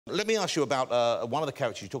Let me ask you about one of the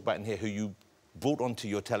characters you talk about in here who you brought onto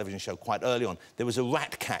your television show quite early on. There was a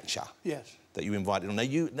rat catcher. Yes. That you invited on.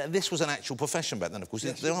 Now, this was an actual profession back then, of course.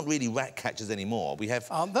 Yes. There aren't really rat catchers anymore. We have...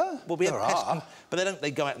 Aren't there? Well, we have pest... But they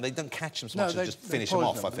go out and they don't catch them so much as just finish them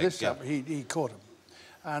off, I think. This he caught them.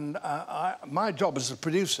 And my job as a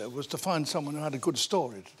producer was to find someone who had a good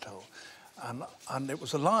story to tell. And it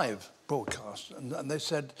was a live broadcast. And they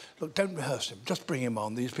said, look, don't rehearse him. Just bring him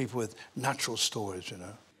on, these people with natural stories, you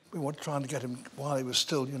know. We were trying to get him while he was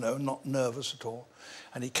still, you know, not nervous at all.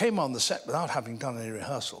 And he came on the set without having done any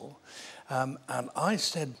rehearsal. And I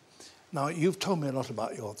said, now, you've told me a lot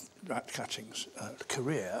about your rat-catching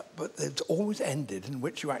career, but it's always ended in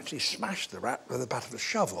which you actually smash the rat with the butt of a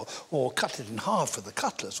shovel or cut it in half with a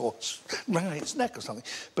cutlass or wring its neck or something.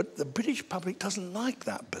 But the British public doesn't like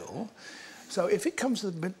that, Bill. So if it comes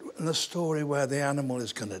to the bit in the story where the animal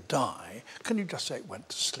is going to die, can you just say it went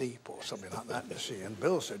to sleep or something like that, you see? And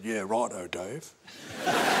Bill said, yeah, righto, Dave.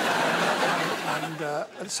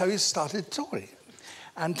 and so he started talking.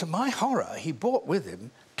 And to my horror, he brought with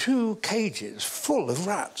him 2 cages full of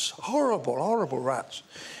rats, horrible, horrible rats.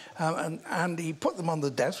 And he put them on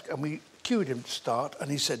the desk, and we cued him to start,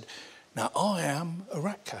 and he said, now, I am a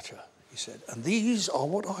rat catcher, he said, and these are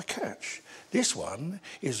what I catch. This one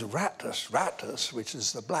is Rattus, which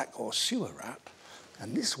is the black or sewer rat,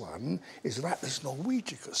 and this one is Rattus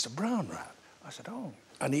norvegicus, the brown rat. I said, oh.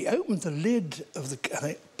 And he opened the lid of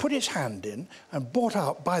and put his hand in and brought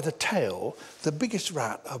out by the tail the biggest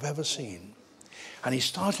rat I've ever seen. And he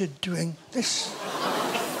started doing this.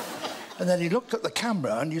 And then he looked at the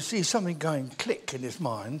camera and you see something going click in his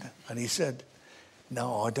mind. And he said,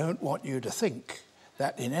 no, I don't want you to think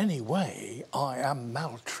that in any way I am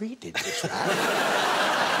maltreated this rat.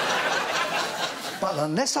 But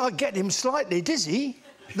unless I get him slightly dizzy,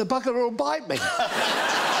 the bugger will bite me.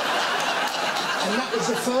 And that was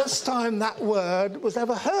the first time that word was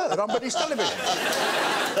ever heard on British television.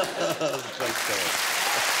 Great story.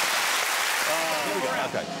 Here we go.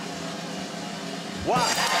 OK. 1.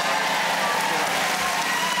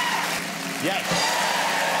 Yes.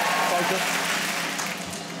 Focus.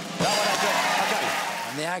 That one, that's it. OK.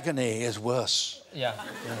 And the agony is worse. Yeah.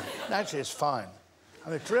 Actually, it's fine. I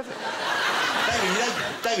mean, terrific.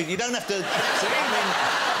 David, you don't have to... I mean,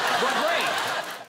 we're great.